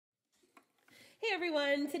Hey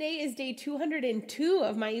everyone, today is day 202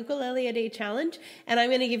 of my Ukulele a Day challenge, and I'm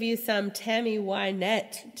going to give you some Tammy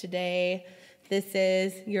Wynette today. This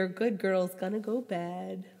is Your Good Girl's Gonna Go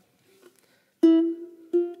Bad.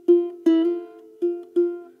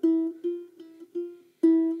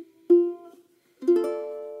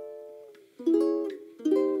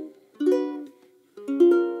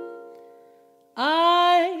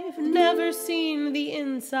 I've never seen the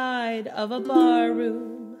inside of a bar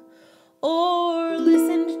room or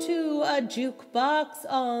listened to a jukebox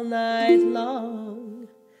all night long.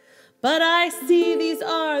 But I see these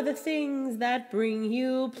are the things that bring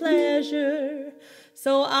you pleasure,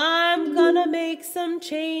 so I'm gonna make some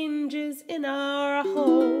changes in our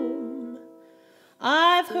home.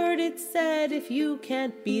 I've heard it said if you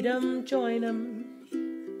can't beat 'em, join 'em.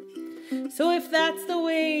 So if that's the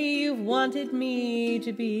way you've wanted me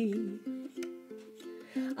to be,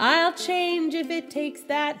 I'll change if it takes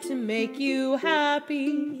that to make you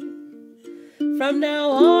happy. From now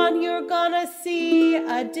on, you're gonna see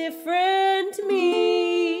a different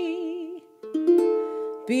me.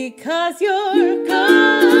 Because your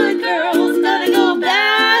good girl's gonna go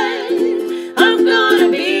bad. I'm gonna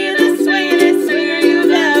be the swingingest swinger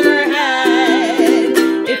you've ever had.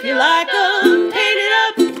 If you like 'em painted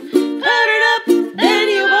up, powdered up, then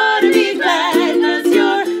you ought to be glad. 'Cause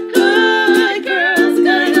your good girl's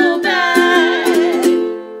gonna go bad.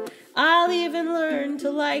 I'll even learn to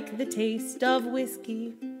like the taste of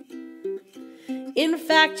whiskey. In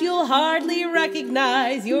fact, you'll hardly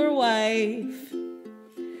recognize your wife.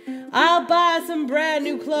 I'll buy some brand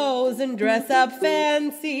new clothes and dress up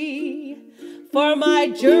fancy for my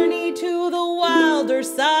journey to the wilder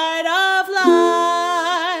side of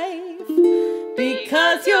life.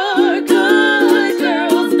 Because your good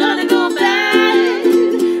girl's gonna go bad.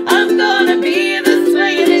 I'm gonna be the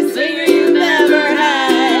swingingest swinger you've ever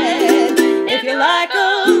had. If you like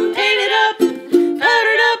 'em painted up,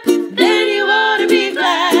 powdered up, then you ought to be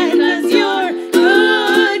glad. 'Cause your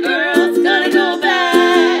good girl's gonna go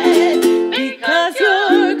bad. Because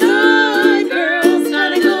your good girl's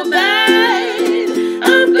gonna go bad.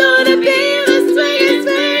 I'm gonna be the swingingest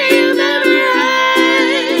swinger you've ever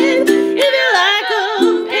had. If you like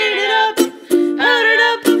 'em painted up, powdered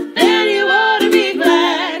up, then you ought to be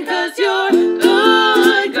glad. 'Cause your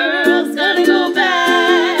good girl's gonna go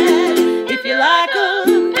bad. If you like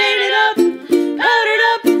 'em painted up, powdered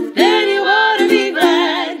up, then you ought to be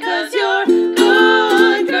glad. 'Cause your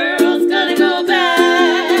good girl's gonna go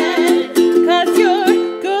bad. 'Cause your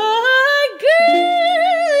good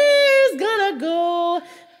girl's gonna go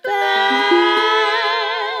bad.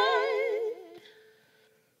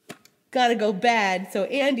 Gotta go bad. So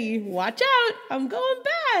Andy, watch out. I'm going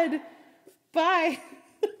bad. Bye.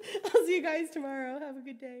 I'll see you guys tomorrow. Have a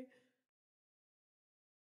good day.